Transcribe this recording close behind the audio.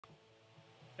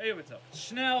Hey, what's up? It's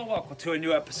Chanel. Welcome to a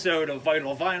new episode of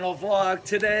Vital Vinyl Vlog.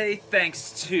 Today,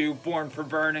 thanks to Born for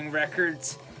Burning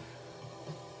Records,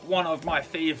 one of my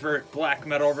favorite black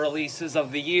metal releases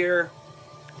of the year,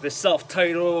 the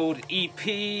self-titled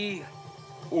EP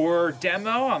or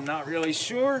demo, I'm not really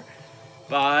sure,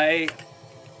 by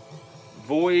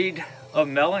Void of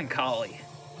Melancholy.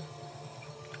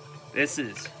 This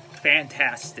is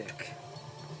fantastic.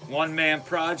 One-man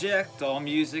project, all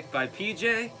music by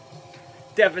PJ.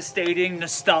 Devastating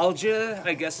nostalgia.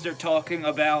 I guess they're talking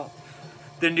about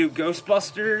the new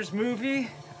Ghostbusters movie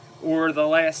or the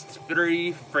last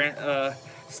three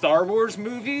Star Wars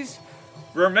movies.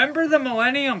 Remember the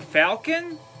Millennium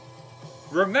Falcon?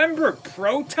 Remember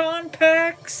proton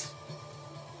packs?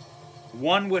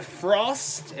 One with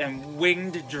Frost and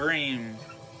Winged Dream.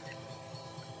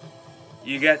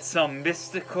 You get some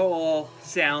mystical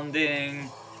sounding,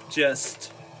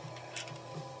 just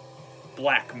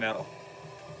black metal.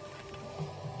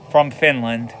 From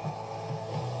Finland.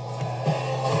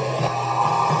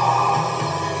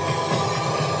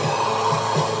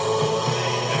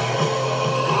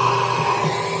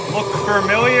 Look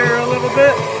familiar a little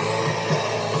bit?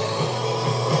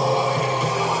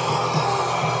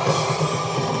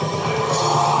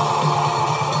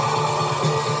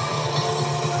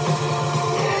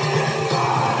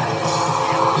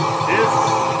 This,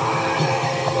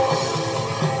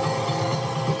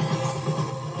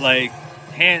 like,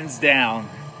 hands down,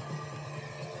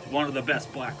 one of the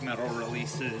best black metal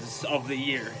releases of the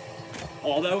year.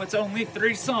 Although it's only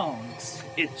 3 songs,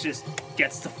 it just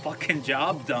gets the fucking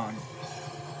job done.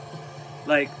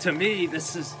 Like, to me,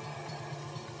 this is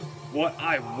what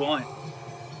I want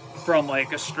from,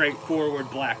 like, a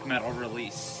straightforward black metal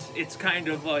release. It's kind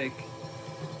of like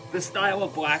the style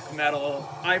of black metal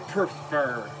I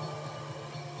prefer.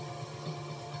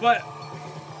 But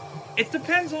it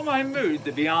depends on my mood,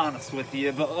 to be honest with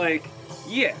you, but, like,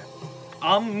 yeah,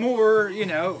 I'm more, you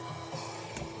know,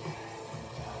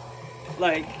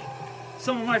 like,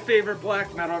 some of my favorite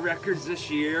black metal records this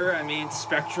year, I mean,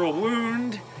 Spectral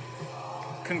Wound,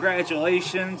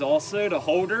 congratulations also to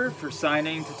Holder for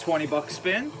signing to 20 Buck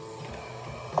Spin,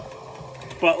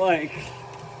 but, like,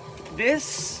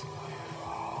 this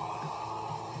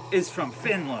is from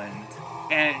Finland,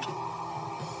 and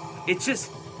it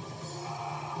just,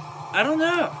 I don't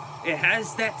know. It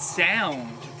has that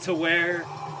sound to where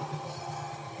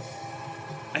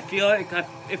I feel like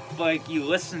if like you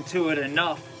listen to it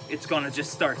enough, it's gonna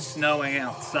just start snowing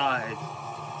outside,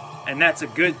 and that's a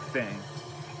good thing.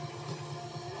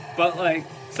 But like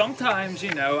sometimes,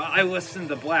 you know, I listen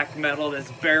to black metal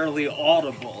that's barely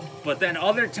audible, but then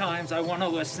other times I want to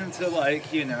listen to,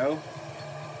 like, you know,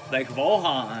 like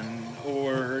Volhan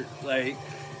or like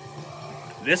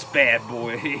this bad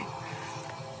boy.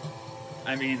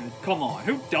 I mean, come on,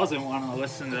 who doesn't want to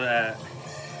listen to that?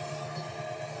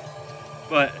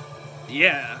 But,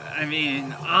 yeah, I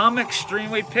mean, I'm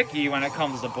extremely picky when it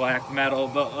comes to black metal,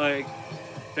 but, like,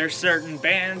 there's certain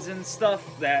bands and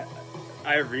stuff that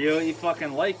I really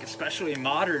fucking like, especially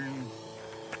modern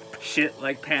shit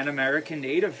like Pan American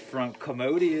Native Front,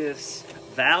 Commodious,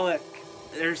 Valak.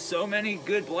 There's so many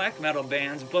good black metal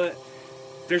bands, but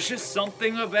there's just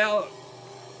something about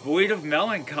Void of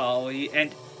Melancholy,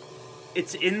 and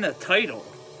it's in the title.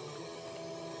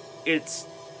 It's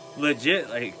legit,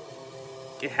 like,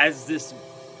 it has this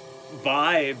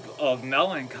vibe of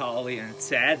melancholy and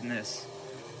sadness,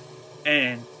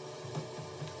 and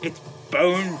it's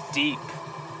bone deep.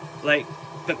 Like,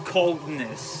 the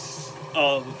coldness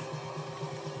of,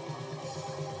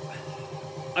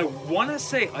 I want to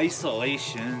say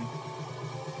isolation,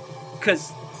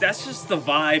 because that's just the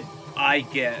vibe I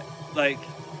get. Like,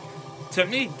 to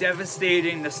me,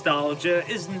 devastating nostalgia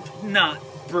is not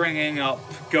bringing up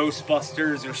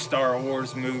Ghostbusters or Star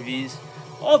Wars movies.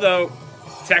 Although,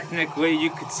 technically, you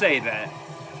could say that.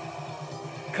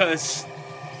 Because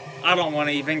I don't want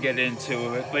to even get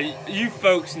into it. But you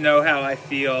folks know how I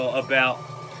feel about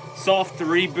soft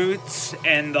reboots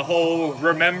and the whole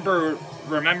remember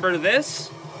this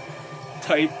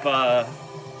type.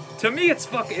 To me, it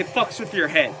fucks with your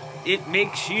head. It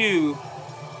makes you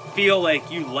feel like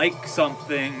you like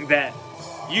something that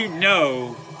you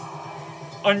know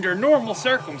under normal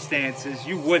circumstances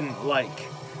you wouldn't like.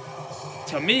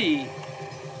 To me,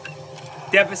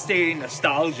 devastating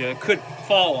nostalgia could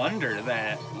fall under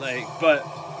that, like, but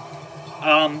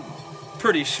I'm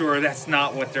pretty sure that's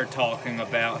not what they're talking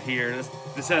about here.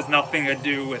 This has nothing to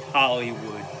do with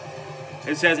Hollywood.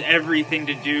 This has everything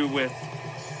to do with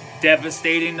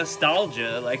devastating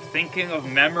nostalgia, like thinking of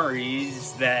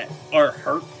memories that are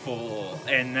hurtful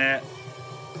and that,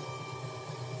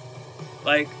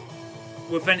 like,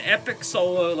 with an epic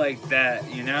solo like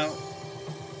that, you know,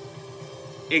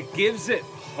 it gives it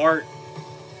heart.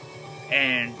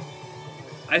 And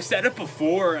I've said it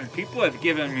before, and people have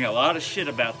given me a lot of shit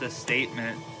about this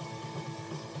statement.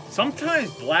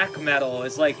 Sometimes black metal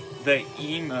is like the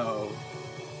emo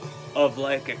of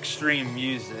like extreme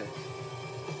music.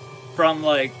 From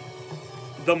like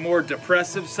the more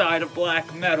depressive side of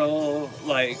black metal,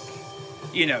 like,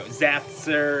 you know,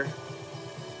 Zaptzer.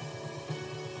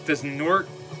 Does Nort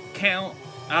count?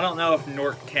 I don't know if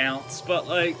Nort counts, but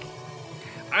like,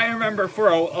 I remember for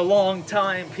a long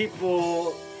time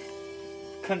people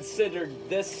considered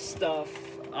this stuff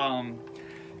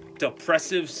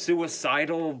depressive,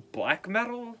 suicidal black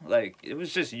metal. Like, it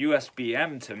was just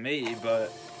USBM to me,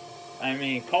 but I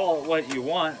mean, call it what you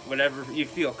want, whatever you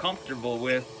feel comfortable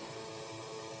with.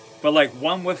 But like,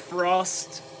 one with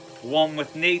frost, one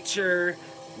with nature,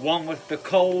 one with the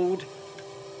cold,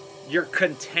 you're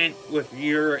content with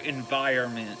your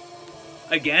environment.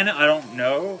 Again, I don't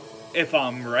know if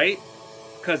I'm right,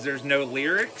 because there's no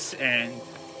lyrics, and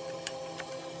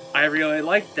I really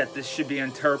like that this should be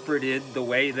interpreted the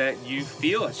way that you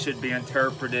feel it should be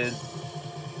interpreted.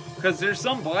 Because there's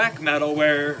some black metal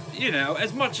where, you know,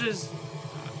 as much as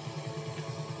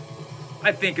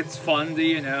I think it's fun to,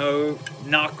 you know,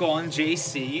 knock on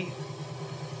JC,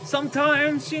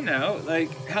 sometimes, you know,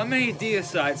 like, how many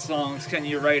Deicide songs can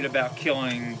you write about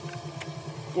killing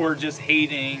or just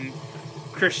hating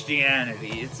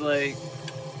Christianity? It's like,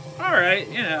 alright,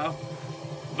 you know,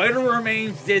 Vital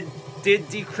Remains did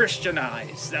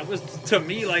de-Christianize. That was, to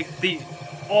me, like, the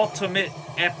ultimate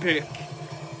epic,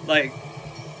 like,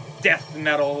 death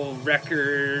metal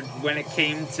record when it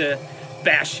came to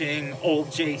bashing old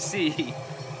JC.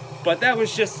 But that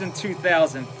was just in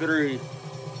 2003.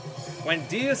 When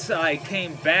Deicide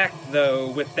came back,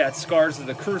 though, with that Scars of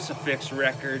the Crucifix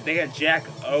record, they had Jack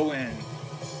Owen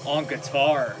on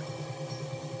guitar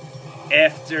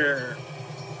after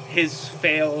his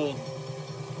failed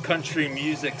country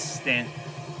music stint.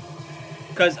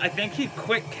 Because I think he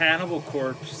quit Cannibal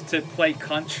Corpse to play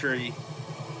country,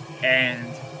 and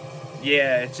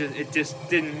yeah, it just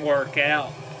didn't work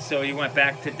out. So he went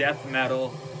back to death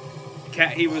metal.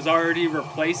 He was already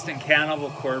replaced in Cannibal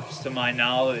Corpse, to my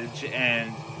knowledge,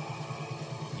 and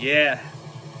yeah,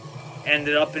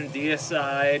 ended up in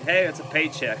Deicide. Hey, it's a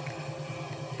paycheck.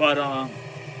 But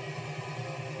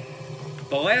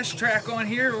the last track on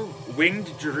here,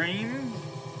 Winged Dream,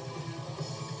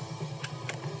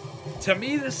 to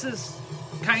me this is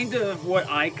kind of what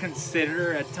I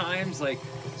consider at times like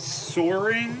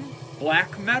soaring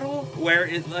black metal, where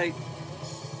it like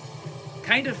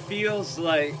kind of feels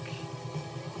like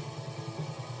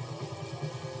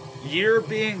you're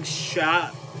being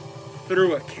shot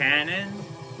through a cannon,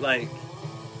 like,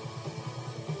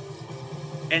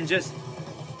 and just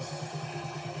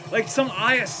like some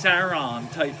Eye of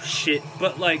Sauron type shit,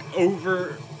 but like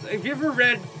over. Have you ever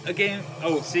read a game?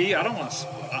 Oh, see, I almost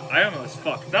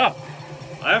fucked up.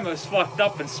 I almost fucked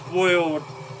up and spoiled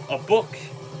a book,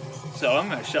 so I'm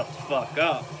gonna shut the fuck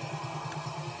up.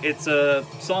 It's a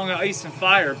Song of Ice and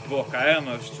Fire book. I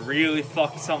almost really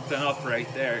fucked something up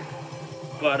right there.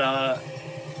 But,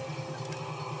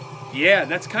 yeah,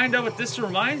 that's kind of what this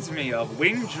reminds me of.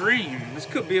 Winged Dream. This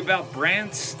could be about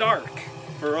Bran Stark,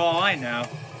 for all I know.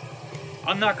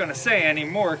 I'm not going to say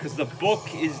anymore, because the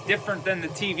book is different than the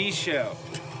TV show.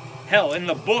 Hell, in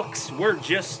the books, we're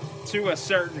just to a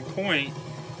certain point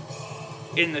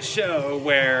in the show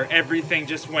where everything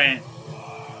just went...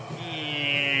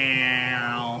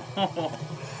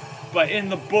 But in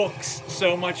the books,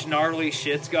 so much gnarly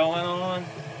shit's going on.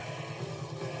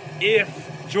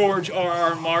 If George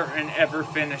R.R. Martin ever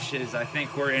finishes, I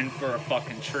think we're in for a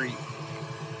fucking treat.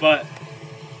 But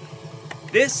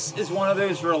this is one of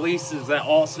those releases that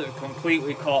also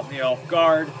completely caught me off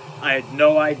guard. I had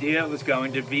no idea it was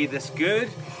going to be this good,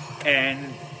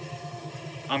 and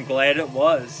I'm glad it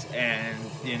was. And,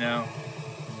 you know,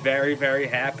 very, very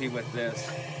happy with this.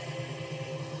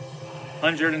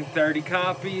 130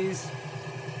 copies.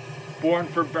 Born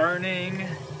for Burning.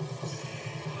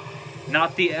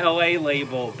 Not the LA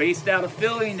label. Based out of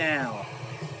Philly now.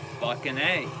 Fucking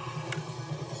A.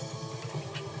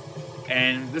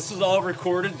 And this was all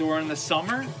recorded during the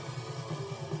summer.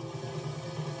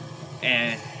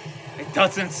 And it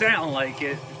doesn't sound like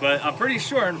it, but I'm pretty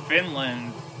sure in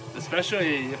Finland,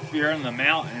 especially if you're in the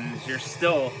mountains, you're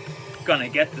still gonna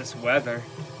get this weather.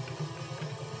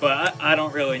 But I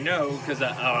don't really know, because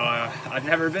I've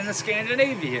never been to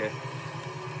Scandinavia.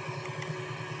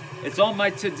 It's on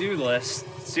my to-do list.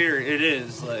 Seriously, it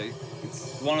is. Like,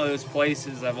 it's one of those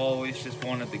places I've always just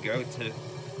wanted to go to.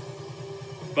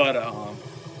 But,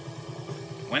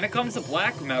 when it comes to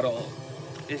black metal,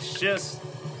 it's just,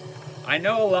 I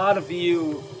know a lot of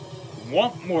you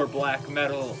want more black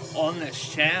metal on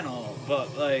this channel,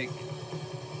 but like,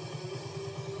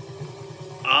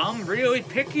 I'm really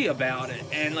picky about it,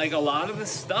 and like a lot of the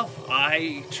stuff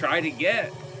I try to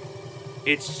get,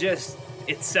 it's just,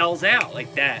 it sells out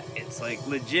like that. It's like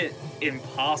legit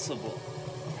impossible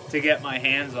to get my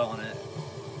hands on it.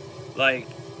 Like,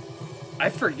 I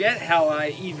forget how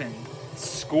I even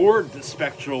scored the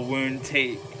Spectral Wound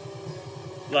tape.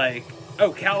 Like,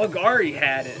 oh, Caligari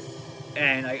had it,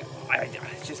 and I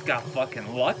just got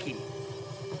fucking lucky.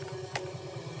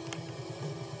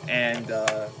 And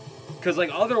because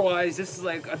like otherwise this is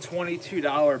like a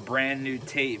 $22 brand new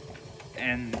tape,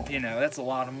 and you know that's a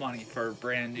lot of money for a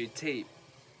brand new tape,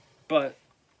 but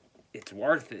it's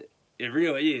worth it. It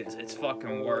really is. It's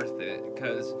fucking worth it,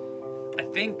 because I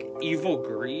think Evil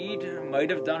Greed might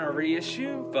have done a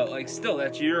reissue, but like still,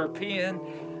 that's European.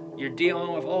 You're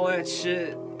dealing with all that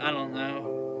shit. I don't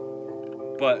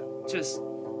know, but just,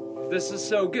 this is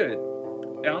so good.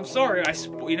 And I'm sorry,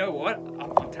 you know what?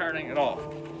 I'm turning it off.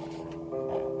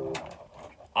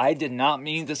 I did not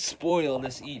mean to spoil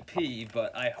this EP,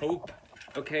 but I hope,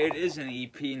 okay, it is an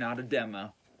EP, not a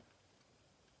demo.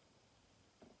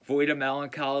 Void of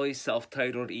Melancholy,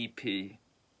 self-titled EP.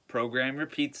 Program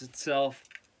repeats itself.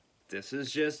 This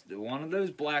is just one of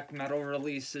those black metal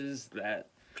releases that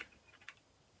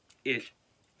it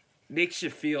makes you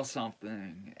feel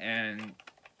something. And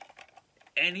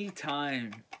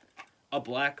anytime a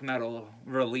black metal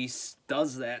release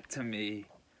does that to me,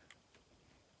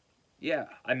 yeah,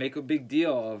 I make a big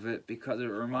deal of it, because it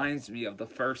reminds me of the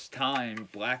first time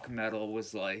black metal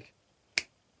was like,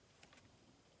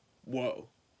 whoa.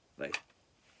 Like,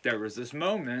 there was this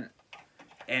moment,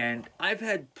 and I've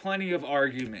had plenty of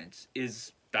arguments.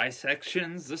 Is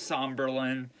Dissections, the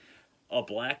Somberlin, a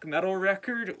black metal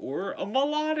record or a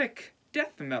melodic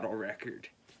death metal record?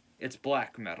 It's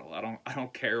black metal. I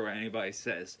don't care what anybody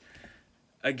says.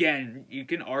 Again, you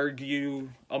can argue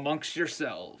amongst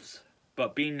yourselves,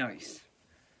 but be nice.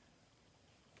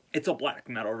 It's a black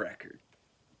metal record.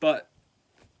 But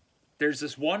there's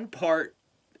this one part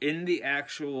in the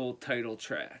actual title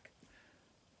track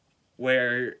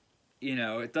where, you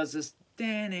know, it does this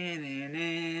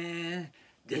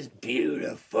this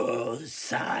beautiful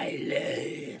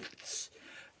silence.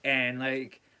 And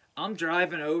like, I'm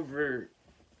driving over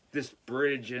this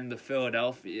bridge into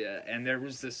Philadelphia, and there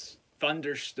was this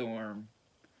thunderstorm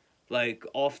like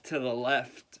off to the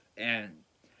left, and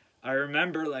I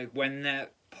remember like when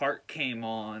that part came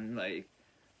on, like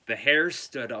the hair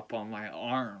stood up on my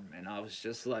arm, and I was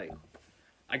just like,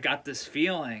 I got this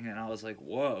feeling, and I was like,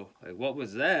 whoa, like what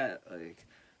was that? Like,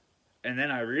 and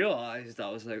then I realized, I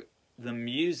was like, the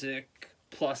music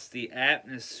plus the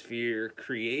atmosphere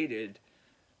created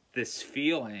this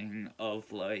feeling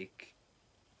of like,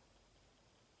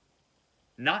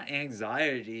 not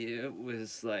anxiety, it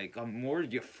was like a more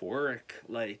euphoric,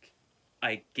 like,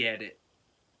 I get it.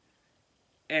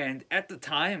 And at the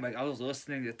time, like, I was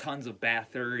listening to tons of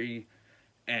Bathory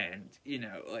and, you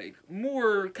know, like,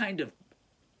 more kind of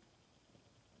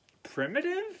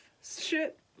primitive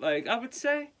shit, like, I would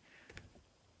say.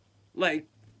 Like,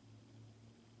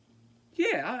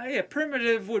 yeah,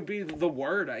 primitive would be the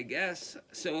word, I guess.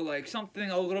 So, like,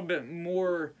 something a little bit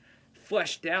more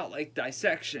fleshed out, like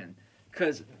Dissection.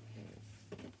 Because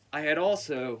I had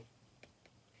also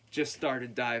just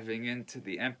started diving into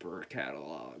the Emperor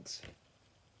catalog.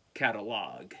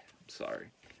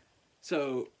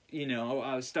 So, you know,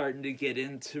 I was starting to get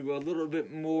into a little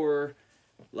bit more,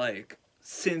 like,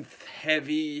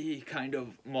 synth-heavy, kind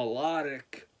of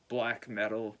melodic black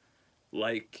metal,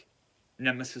 like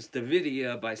Nemesis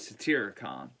Davidia by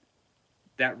Satyricon.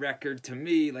 That record, to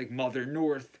me, like Mother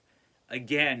North,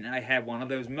 again, I had one of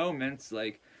those moments,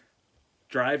 like,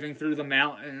 driving through the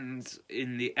mountains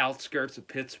in the outskirts of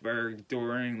Pittsburgh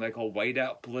during, like, a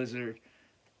whiteout blizzard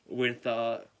with,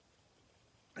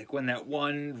 like, when that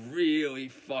one really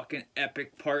fucking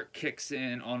epic part kicks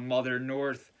in on Mother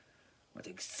North, I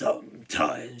think,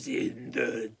 sometimes in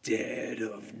the dead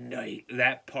of night,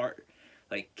 that part,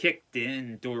 like, kicked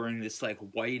in during this, like,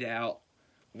 whiteout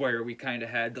where we kind of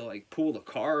had to, like, pull the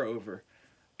car over,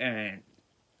 and,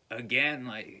 again,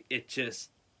 like, it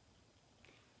just,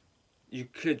 you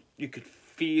could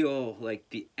feel, like,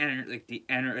 the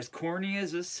as corny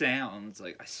as it sounds,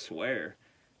 like, I swear,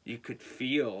 you could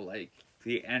feel, like,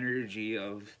 the energy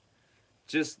of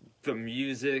just the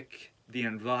music, the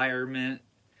environment,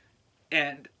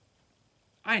 and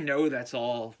I know that's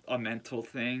all a mental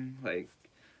thing, like,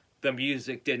 the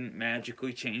music didn't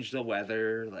magically change the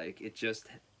weather, like,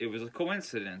 it was a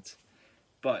coincidence,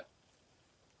 but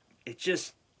it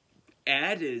just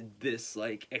added this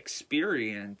like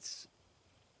experience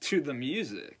to the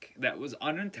music that was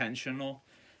unintentional.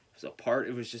 It was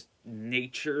it was just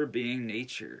nature being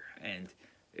nature, and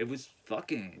it was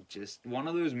fucking just one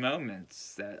of those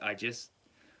moments that I just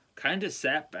kind of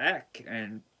sat back,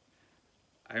 and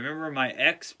I remember my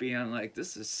ex being like,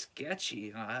 this is sketchy,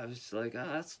 and I was like, oh,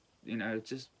 that's, you know,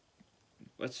 just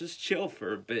let's just chill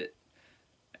for a bit.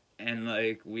 And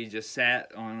like we just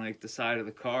sat on like the side of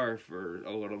the car for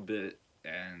a little bit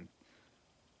and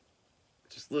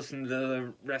just listened to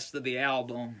the rest of the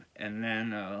album, and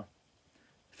then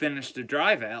finished the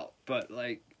drive out. But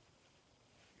like,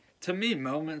 to me,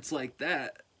 moments like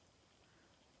that,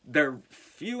 they're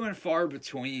few and far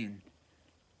between.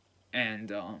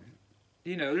 And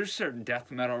you know, there's certain death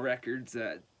metal records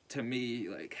that to me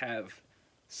like have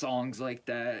songs like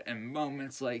that and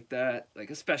moments like that, like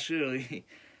especially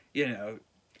you know,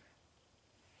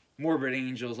 Morbid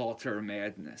Angel's Altar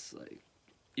Madness. Like,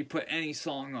 you put any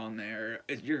song on there,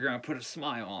 you're gonna put a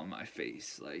smile on my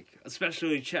face. Like,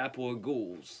 especially Chapel of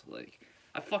Ghouls. Like,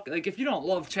 like, if you don't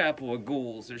love Chapel of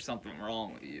Ghouls, there's something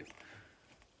wrong with you.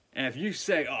 And if you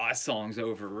say, oh, that song's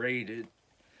overrated,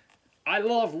 I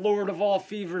love Lord of All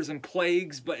Fevers and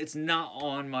Plagues, but it's not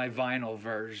on my vinyl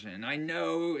version. I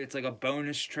know it's like a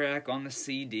bonus track on the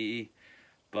CD,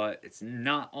 but it's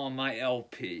not on my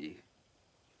LP.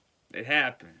 It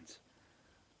happens.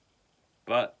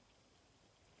 But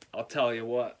I'll tell you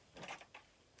what.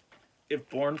 If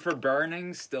Born for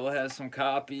Burning still has some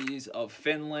copies of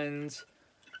Finland's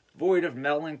Void of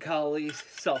Melancholy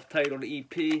self-titled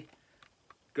EP,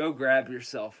 go grab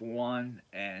yourself one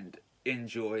and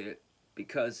enjoy it,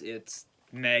 because it's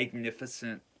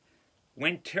magnificent.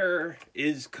 Winter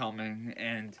is coming,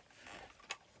 and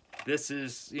this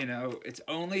is, you know, it's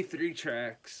only 3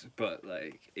 tracks, but,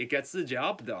 like, it gets the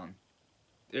job done.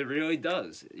 It really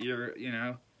does. You're, you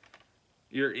know,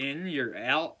 you're in, you're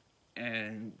out,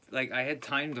 and, like, I had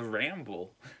time to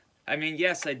ramble. I mean,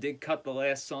 yes, I did cut the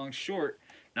last song short,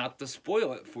 not to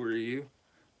spoil it for you,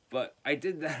 but I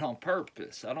did that on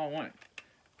purpose. I don't want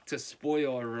to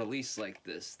spoil a release like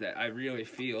this that I really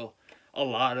feel a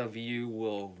lot of you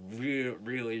will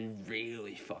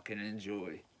really fucking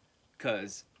enjoy.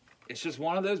 Because it's just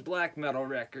one of those black metal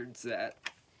records that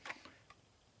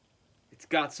it's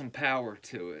got some power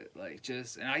to it. Like,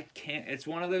 just, and I can't, it's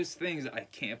one of those things I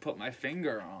can't put my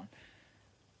finger on.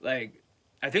 Like,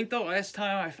 I think the last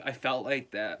time I felt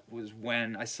like that was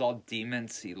when I saw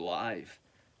Demoncy live.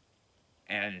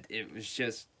 And it was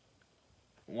just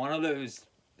one of those,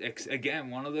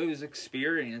 again, one of those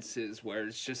experiences where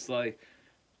it's just like,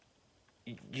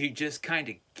 you just kind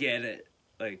of get it.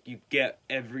 Like, you get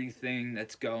everything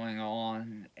that's going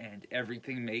on, and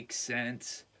everything makes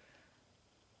sense,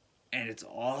 and it's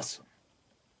awesome.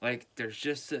 Like, there's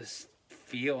just this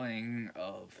feeling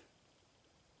of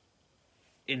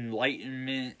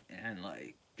enlightenment, and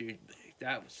like, dude, like,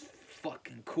 that was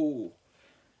fucking cool.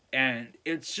 And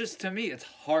it's just, to me, it's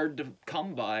hard to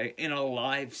come by in a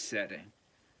live setting.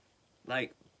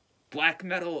 Like, black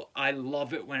metal, I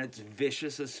love it when it's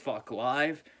vicious as fuck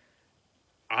live.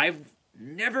 I've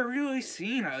never really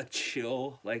seen a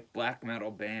chill, like, black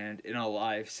metal band in a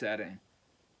live setting.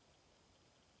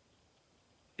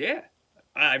 Yeah,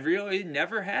 I really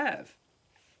never have.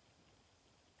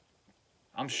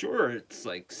 I'm sure it's,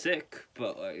 like, sick,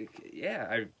 but, like,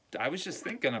 yeah, I was just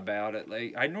thinking about it.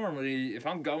 Like, I normally, if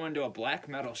I'm going to a black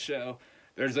metal show,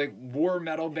 there's, like, war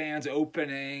metal bands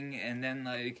opening, and then,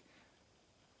 like,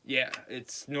 yeah,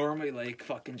 it's normally, like,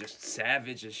 fucking just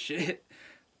savage as shit.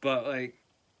 But, like,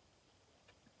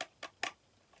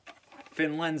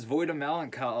 Finland's Void of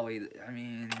Melancholy, I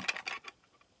mean,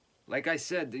 like I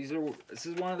said, this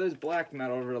is one of those black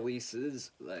metal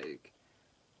releases, like,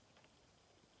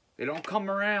 they don't come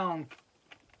around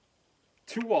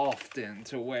too often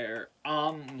to where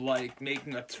I'm, like,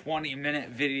 making a 20-minute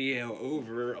video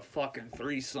over a fucking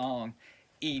 3-song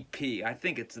EP. I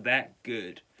think it's that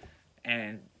good,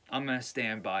 and I'm gonna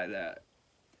stand by that.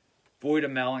 Void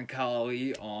of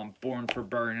Melancholy on Born for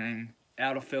Burning,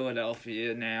 out of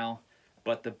Philadelphia now,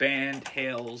 but the band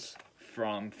hails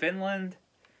from Finland.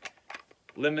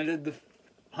 Limited to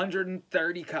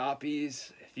 130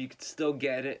 copies. If you could still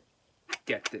get it,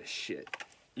 get this shit.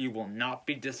 You will not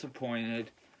be disappointed.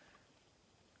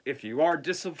 If you are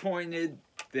disappointed,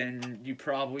 then you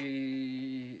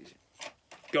probably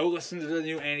go listen to the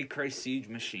new Antichrist Siege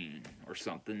Machine or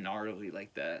something gnarly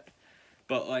like that.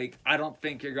 But, like, I don't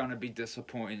think you're gonna be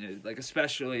disappointed. Like,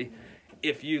 especially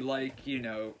if you like, you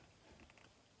know,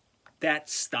 that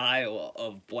style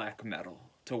of black metal,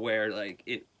 to where, like,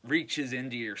 it reaches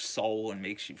into your soul and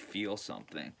makes you feel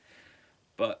something.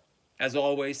 But As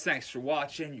always, thanks for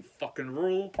watching. You fucking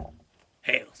rule.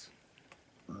 Hails.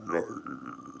 No.